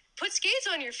 put skates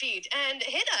on your feet and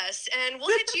hit us, and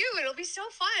we'll hit you, and it'll be so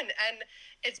fun. And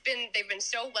they've been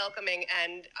so welcoming,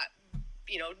 and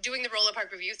you know, doing the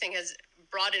Rollerpark review thing has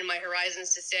broadened my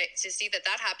horizons to see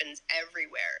that happens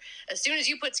everywhere. As soon as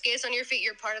you put skates on your feet,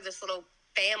 you're part of this little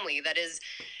family that is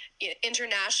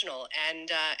international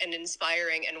and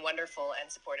inspiring and wonderful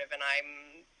and supportive, and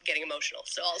I'm getting emotional,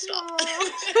 so I'll stop.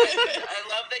 I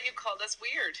love that you called us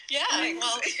weird. Yeah, Thanks.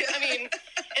 well, I mean,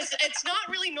 it's not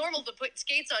really normal to put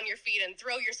skates on your feet and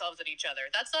throw yourselves at each other.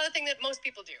 That's not a thing that most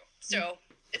people do. So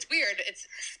it's weird. It's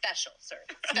special, sir.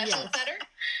 Special, better?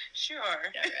 Sure.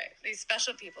 Yeah, right. These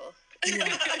special people.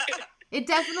 Yeah. It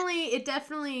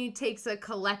definitely takes a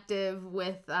collective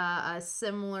with a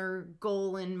similar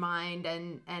goal in mind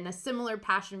and a similar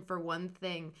passion for one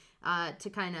thing to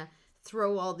kind of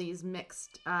throw all these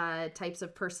mixed types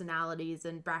of personalities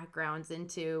and backgrounds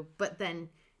into, but then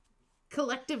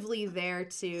collectively there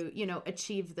to, you know,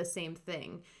 achieve the same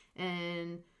thing.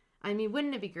 And I mean,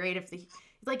 wouldn't it be great if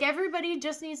everybody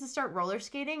just needs to start roller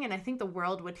skating, and I think the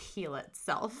world would heal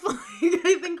itself.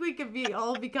 I think we could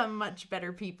all become much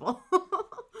better people.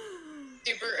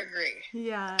 Super agree.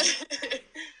 Yeah.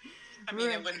 I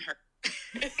mean, it wouldn't hurt.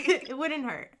 It wouldn't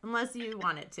hurt unless you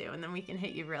want it to, and then we can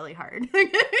hit you really hard.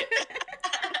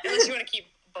 Unless you want to keep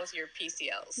both your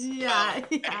PCLs. Yeah.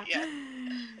 Yeah.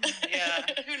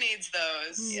 Who needs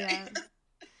those? Yeah.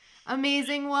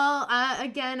 Amazing. Well,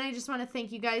 again, I just want to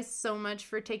thank you guys so much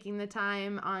for taking the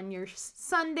time on your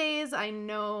Sundays. I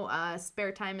know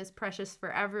spare time is precious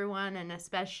for everyone, and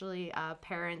especially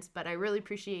parents, but I really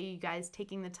appreciate you guys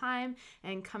taking the time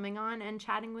and coming on and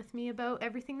chatting with me about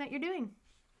everything that you're doing.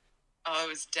 Oh, it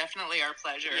was definitely our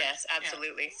pleasure. Yes,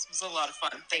 absolutely. Yeah, it was a lot of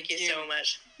fun. Thank you so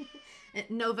much.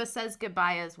 Nova says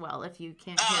goodbye as well, if you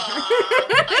can't hear her.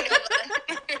 I know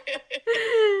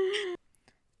that.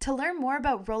 To learn more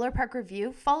about Rollerpark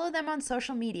Review, follow them on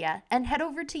social media and head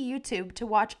over to YouTube to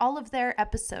watch all of their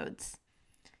episodes.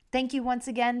 Thank you once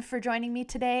again for joining me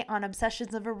today on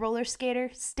Obsessions of a Roller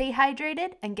Skater. Stay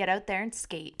hydrated and get out there and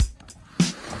skate.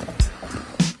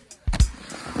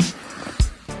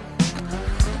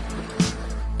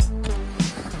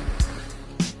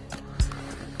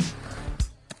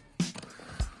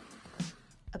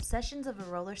 Obsessions of a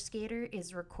Roller Skater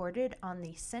is recorded on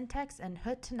the Sintex and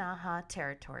Hut'inaha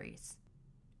territories.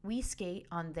 We skate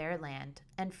on their land,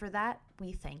 and for that,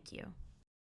 we thank you.